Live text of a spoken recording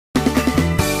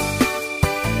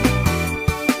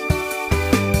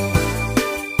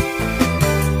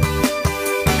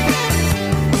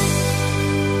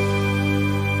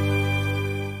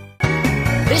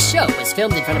show was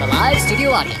filmed in front of a live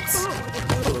studio audience.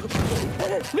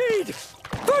 Need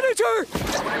furniture!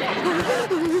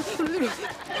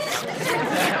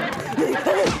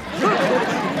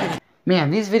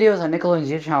 Man, these videos on Nickelodeon's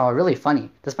YouTube channel are really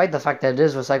funny, despite the fact that it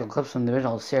is recycled clips from the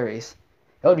original series.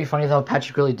 It would be funny though if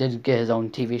Patrick really did get his own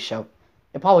TV show.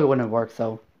 It probably wouldn't work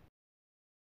though.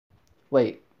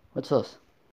 Wait, what's this?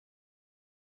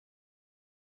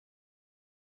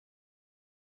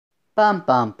 Bum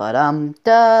bum ba dum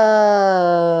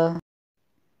da.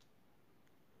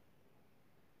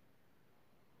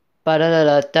 Ba da da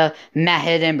da da.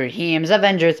 Mahid and Brahim's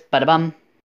Avengers. Ba da bum.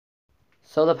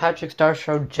 So the Patrick Star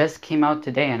Show just came out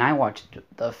today, and I watched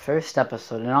the first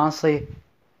episode, and honestly,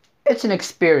 it's an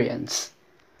experience.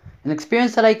 An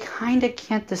experience that I kinda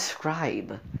can't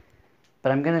describe,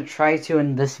 but I'm gonna try to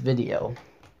in this video.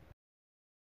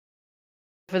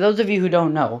 For those of you who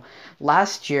don't know,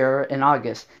 last year in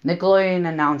August, Nickelodeon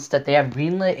announced that they have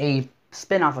greenlit a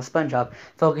spin-off of SpongeBob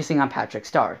focusing on Patrick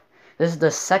Star. This is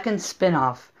the second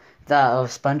spin-off of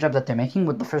SpongeBob that they're making,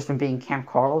 with the first one being Camp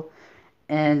Coral.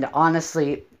 And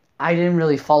honestly, I didn't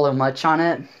really follow much on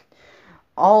it.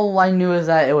 All I knew is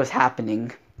that it was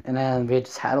happening, and then we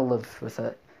just had to live with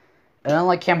it. And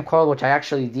unlike Camp Coral, which I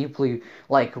actually deeply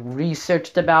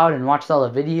researched about and watched all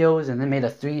the videos, and then made a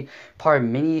 3-part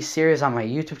mini-series on my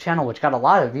YouTube channel, which got a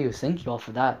lot of views. Thank you all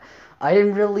for that. I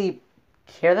didn't really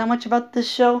care that much about this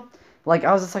show.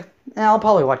 I was just I'll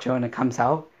probably watch it when it comes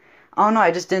out. I don't know,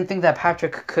 I just didn't think that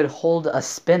Patrick could hold a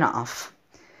spin-off.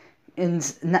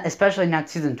 Especially not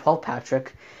season 12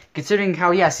 Patrick, considering how,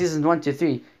 yeah, seasons 1 to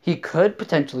 3, he could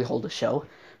potentially hold a show,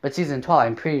 but season 12,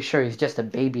 I'm pretty sure he's just a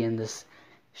baby in this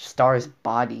star's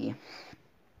body.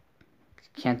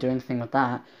 Can't do anything with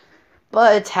that.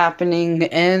 But it's happening,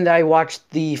 and I watched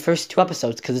the first 2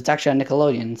 episodes, because it's actually on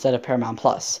Nickelodeon instead of Paramount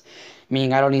Plus,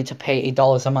 meaning I don't need to pay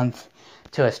 $8 a month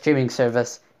to a streaming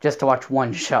service just to watch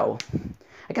one show.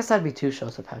 I guess that'd be 2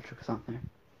 shows if Patrick was on there.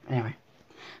 Anyway.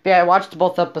 But yeah, I watched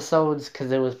both episodes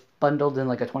because it was bundled in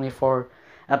a 24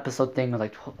 episode thing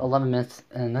with 11 minutes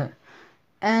in it.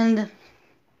 And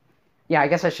yeah, I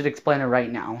guess I should explain it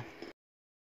right now.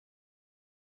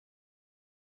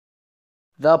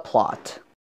 The plot.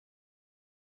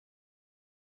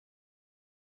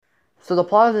 So the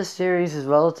plot of this series is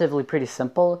relatively pretty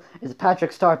simple. It's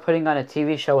Patrick Star putting on a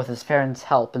TV show with his parents'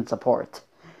 help and support.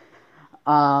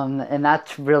 And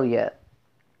that's really it.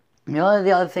 The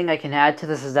other thing I can add to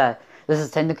this is that this is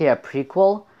technically a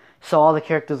prequel, so all the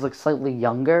characters look slightly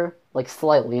younger,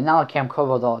 slightly. Not like Camp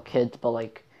Coral with all kids,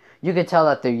 but you can tell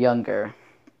that they're younger.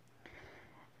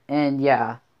 And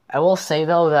yeah, I will say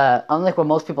though that unlike what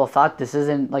most people thought, this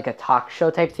isn't a talk show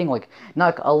type thing,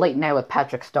 not a late night with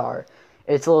Patrick Star.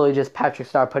 It's literally just Patrick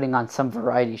Star putting on some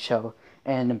variety show,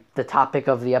 and the topic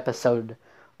of the episode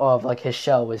of his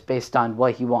show is based on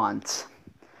what he wants.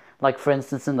 For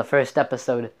instance, in the first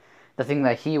episode, the thing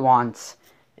that he wants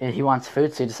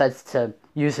food, so he decides to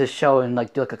use his show and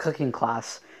do a cooking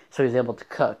class so he's able to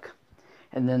cook.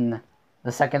 And then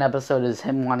the second episode is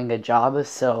him wanting a job,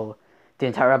 so the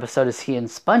entire episode is he and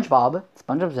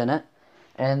SpongeBob's in it,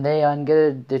 and they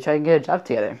try and get a job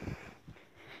together.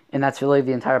 And that's really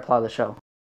the entire plot of the show.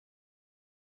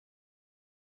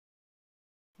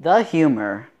 The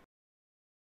humor.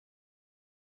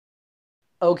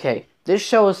 Okay, this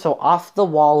show is so off the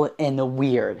wall and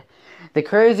weird. The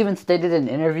creators even stated in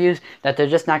interviews that they're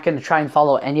just not going to try and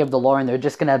follow any of the lore, and they're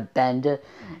just going to bend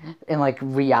in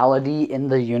reality in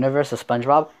the universe of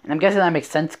SpongeBob. And I'm guessing that makes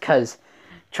sense because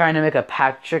trying to make a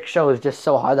Patrick show is just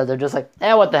so hard that they're just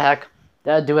what the heck,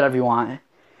 do whatever you want.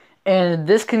 And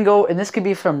this could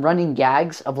be from running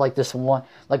gags of this one,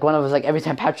 one of us, every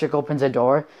time Patrick opens a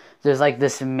door, there's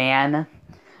this man,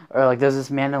 or there's this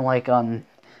man in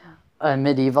a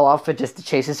medieval outfit just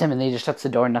chases him, and then he just shuts the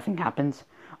door and nothing happens.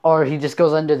 Or he just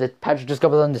goes Patrick just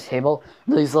goes under the table,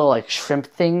 these little shrimp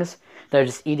things that are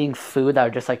just eating food that are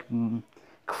just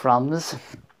crumbs.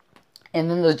 And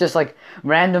then there's just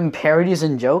random parodies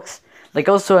and jokes.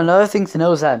 Also another thing to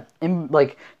know is that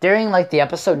during the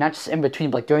episode, not just in between,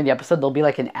 but during the episode, there'll be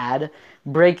an ad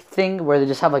break thing where they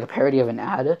just have a parody of an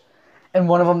ad. And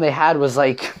one of them they had was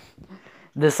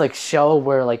this show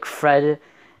where Fred,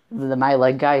 the My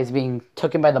Leg guy, is being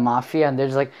taken by the mafia, and they're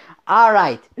just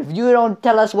alright, if you don't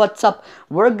tell us what's up,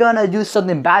 we're gonna do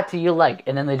something bad to your leg.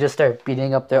 And then they just start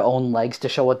beating up their own legs to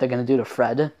show what they're gonna do to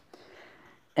Fred.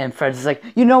 And Fred's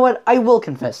you know what, I will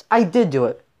confess, I did do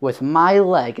it with my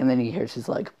leg. And then he hears his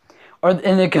leg.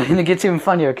 And it gets even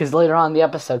funnier, because later on in the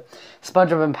episode,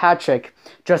 SpongeBob and Patrick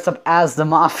dress up as the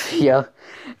mafia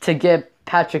to get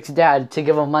Patrick's dad to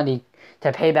give him money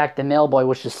to pay back the mail boy,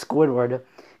 which is Squidward,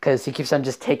 because he keeps on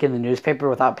just taking the newspaper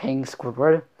without paying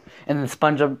Squidward. And then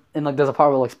SpongeBob, and like there's a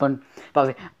part where like SpongeBob's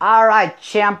like, "All right,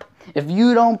 champ, if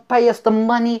you don't pay us the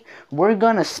money, we're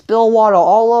gonna spill water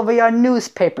all over your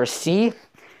newspaper, see?"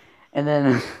 And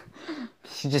then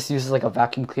she just uses like a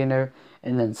vacuum cleaner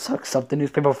and then sucks up the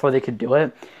newspaper before they could do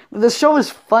it. The show is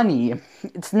funny.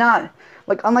 It's not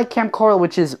like, unlike Camp Coral,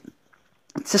 which is,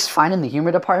 it's just fine in the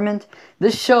humor department.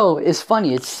 This show is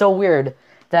funny. It's so weird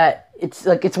that it's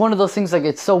like, it's one of those things like,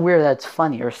 it's so weird that it's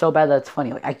funny, or so bad that it's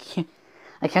funny. Like,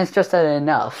 I can't stress that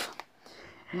enough.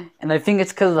 And I think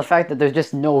it's because of the fact that there's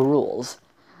just no rules.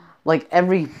 Like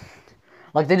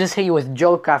they just hit you with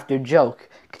joke after joke,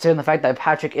 considering the fact that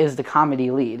Patrick is the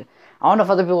comedy lead. I don't know if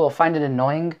other people will find it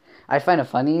annoying. I find it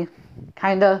funny,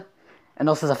 kinda. And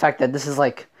also the fact that this is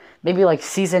like, maybe like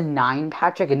season 9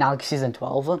 Patrick and not like season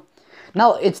 12.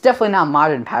 No, it's definitely not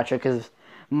modern Patrick, because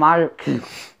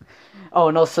oh,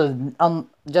 and also,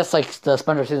 just like the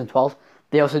SpongeBob season 12,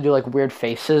 they also do like weird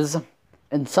faces.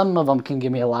 And some of them can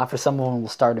give me a laugh, or some of them will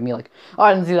startle me like, "Oh,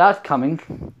 I didn't see that coming."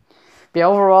 But yeah,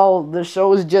 overall, the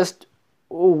show is just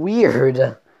weird.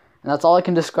 And that's all I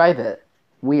can describe it.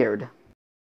 Weird.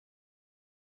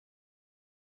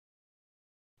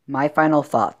 My final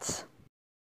thoughts.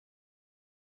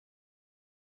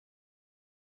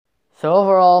 So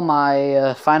overall,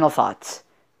 my final thoughts.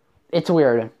 It's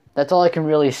weird. That's all I can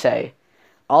really say.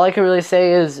 All I can really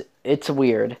say is, it's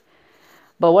weird.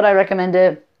 But would I recommend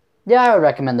it? Yeah, I would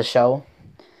recommend the show.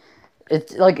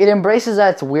 It's like, it embraces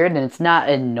that it's weird and it's not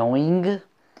annoying.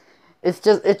 It's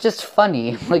just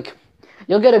funny. Like,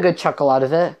 you'll get a good chuckle out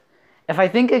of it. If I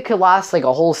think it could last like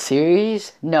a whole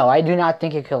series, no, I do not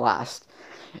think it could last.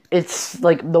 It's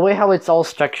like, the way how it's all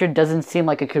structured doesn't seem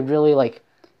like it could really like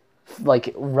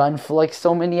run for like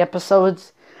so many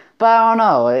episodes. But I don't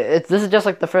know. This is just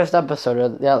like the first episode,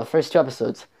 or yeah, the first 2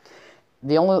 episodes.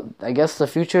 I guess the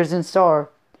future is in store.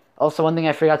 Also, one thing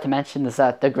I forgot to mention is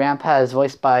that the grandpa is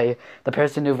voiced by the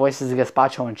person who voices the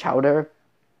gazpacho and chowder.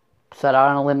 So that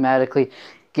automatically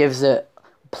gives it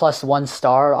 +1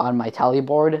 star on my tally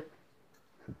board.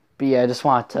 But yeah, I just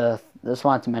wanted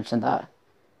to mention that.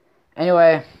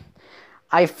 Anyway,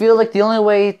 I feel like the only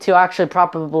way to actually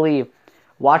properly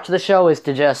watch the show is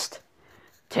to just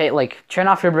turn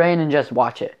off your brain and just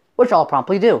watch it, which I'll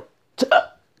promptly do.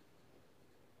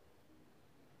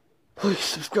 Please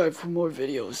subscribe for more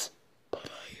videos.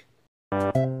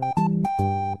 Bye-bye.